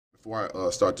Before I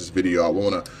start this video, I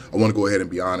wanna go ahead and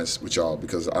be honest with y'all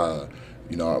because I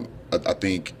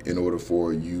think in order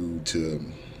for you to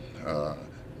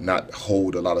not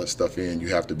hold a lot of stuff in, you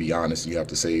have to be honest. You have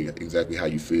to say exactly how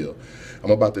you feel.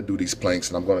 I'm about to do these planks,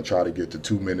 and I'm going to try to get to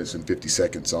 2 minutes and 50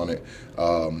 seconds on it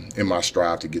in my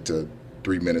strive to get to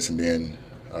 3 minutes and then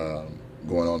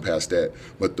going on past that.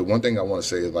 But the one thing I want to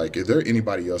say is, like, is there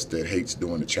anybody else that hates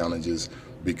doing the challenges?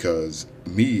 Because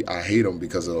me, I hate them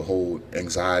because of the whole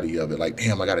anxiety of it. Like,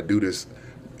 damn, I got to do this.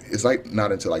 It's like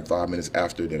not until like 5 minutes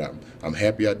after that I'm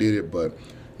happy I did it, but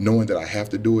knowing that I have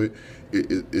to do it,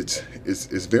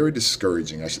 it's very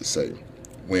discouraging, I should say,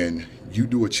 when you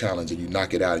do a challenge and you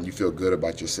knock it out and you feel good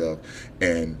about yourself,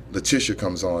 and Letitia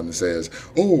comes on and says,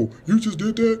 "Oh, you just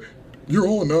did that? You're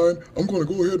on 9. I'm going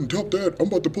to go ahead and top that. I'm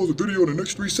about to post a video in the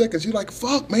next 3 seconds." You're like,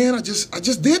 fuck, man, I just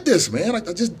did this, man. Like,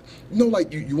 I just,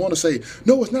 like, you want to say,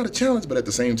 no, it's not a challenge, but at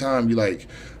the same time, you're like,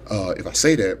 if I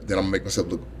say that, then I'm going to make myself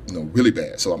look, really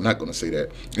bad. So I'm not going to say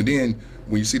that. And then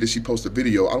when you see that she posts a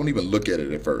video, I don't even look at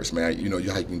it at first, man. You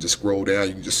can just scroll down.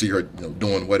 You can just see her,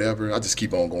 doing whatever. I just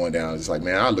keep on going down. It's like,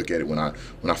 man, I look at it when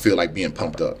I feel like being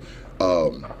pumped up.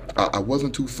 I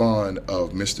wasn't too fond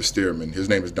of Mr. Stearman. His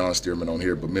name is Don Stearman on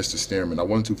here, but Mr. Stearman, I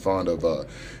wasn't too fond of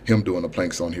him doing the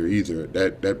planks on here either.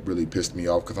 That really pissed me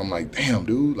off because I'm like, damn,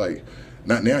 dude, like,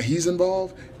 not now he's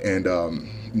involved. And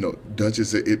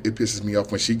Duchess, it pisses me off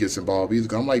when she gets involved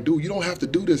either. I'm like, dude, you don't have to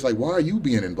do this. Like, why are you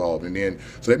being involved? And then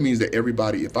so that means that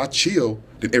everybody, if I chill,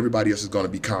 then everybody else is going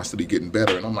to be constantly getting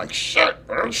better. And I'm like, shit.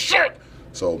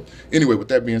 So anyway, with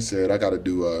that being said, I got to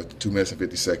do 2 minutes and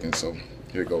 50 seconds. So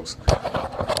here it goes.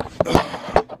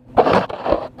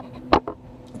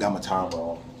 Got my timer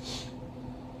on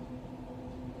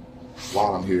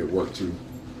while I'm here at work too.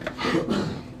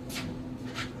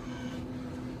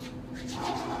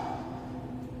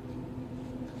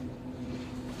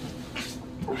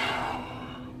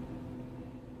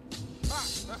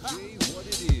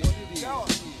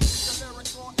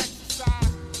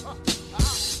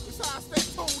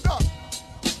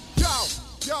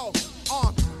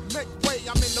 Make way,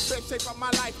 I'm in the best shape of my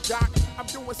life, Doc. I'm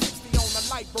doing 60 on the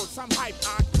light burst, I'm hype,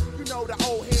 Doc. You know the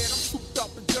old head, I'm souped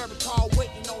up in Jericho,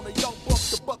 waiting on the young buck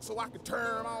to buck so I can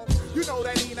turn on. You know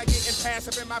that ain't getting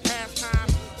passive in my pastime.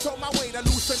 So my way to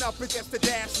loosen up is just the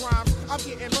dash rhymes. I'm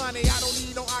getting money, I don't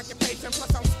need no occupation.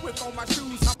 Plus I'm swift on my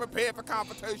shoes, I'm prepared for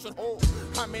competition. Oh,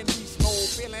 I'm in beast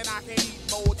mode, feeling I can eat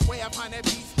mode. 1200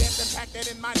 beats, that's impacted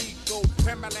in my ego.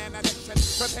 Timberland addiction,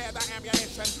 prepare the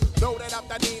ammunition. Loaded up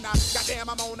the Nina, goddamn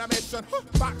I'm on a mission.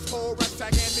 Box full, rest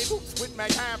again, me boots with my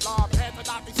Kevlar. Pass the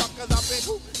knock these suckers up in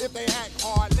hoop. If they act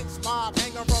hard, licks mob,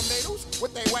 hanging from they noose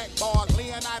with they whack bars.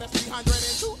 Leonidas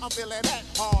 302, I'm feeling that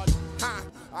hard. Ha,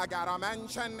 I got a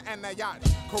mansion and a yacht.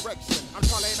 Correction, I'm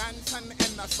Charlie Manson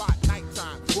in the spot.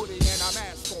 Nighttime, hoodie and a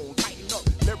mask on. Tighten up,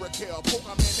 lyrical, poke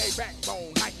them in they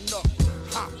backbone. Lighten up,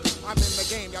 ha, I'm in the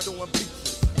game, y'all doing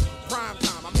beats. Prime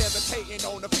time, I'm hesitating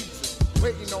on the features.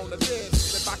 Waiting on the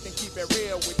list, if I can keep it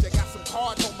real with you. Got some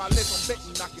cards on my list, I'm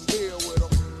betting I can deal with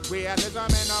them. Realism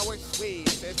and I wish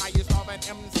ways. Says how you starving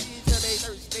MC till they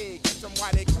thirsty. Catch them while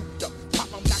they cooped up, pop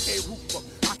them like they roof up.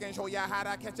 I can show you how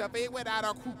to catch a bait without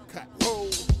a crew cut. Whoa,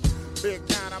 big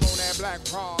time, I'm on that black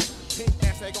raw. Pink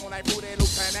ass, they gon' like food, they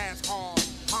loose and ass hard.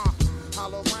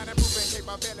 Hollow grind and proven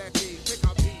capability. Pick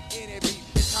a beat, any beat,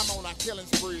 bitch, I'm on a killing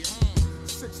spree.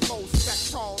 6-4 stack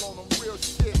tall on them real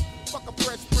shit. Fuck a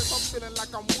fresh print, I'm feeling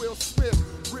like I'm Will Smith.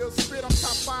 Real spit, I'm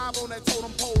top 5 on that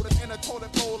totem pole. That's in a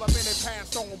toilet bowl, I'm in it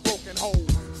past on broken hole.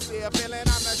 Still feeling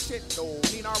I'm the shit though.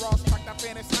 Nina Ross track the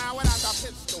finish line without the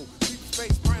pistol. Deep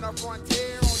space, find a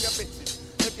frontier on your bitches.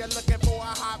 If you're looking for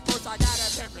a hot verse, I got a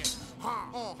pimpin'.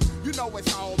 You know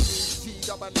it's all me,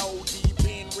 G-double-O-D.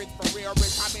 Being rich for real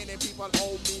rich, how many people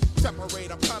owe me? Separate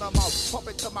them, cut them off, pump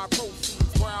it to my proceeds.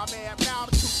 Where I'm at now, I'm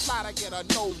too fly to get a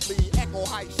nosebleed. Echo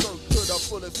height shirt to the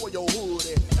fullest where your hood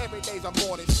at. Every day's I'm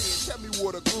morning shit, tell me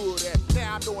what a good at.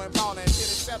 Now I'm doing ballin', shit,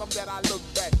 and tell them that I look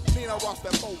back. Nina Ross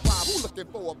that 4-5, who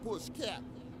looking for a push cap?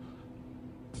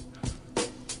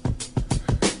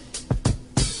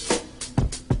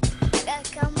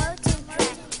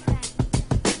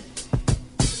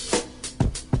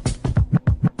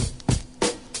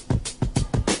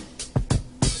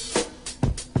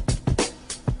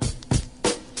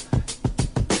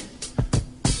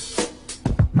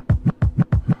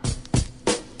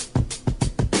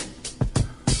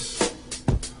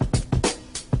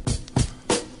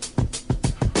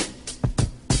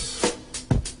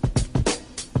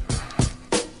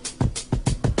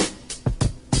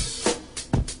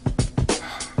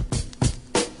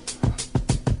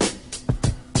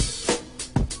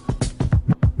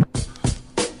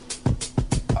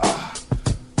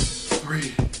 3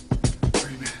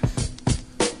 minutes.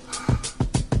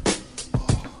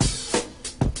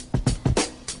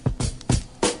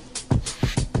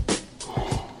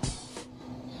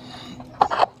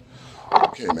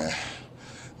 Okay, man,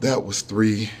 that was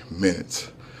 3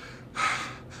 minutes.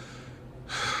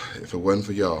 If it wasn't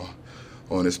for y'all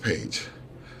on this page,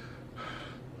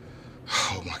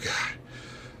 oh my God.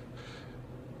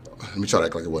 Let me try to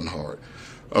act like it wasn't hard.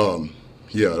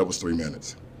 Yeah, that was 3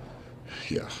 minutes.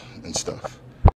 Yeah, and stuff.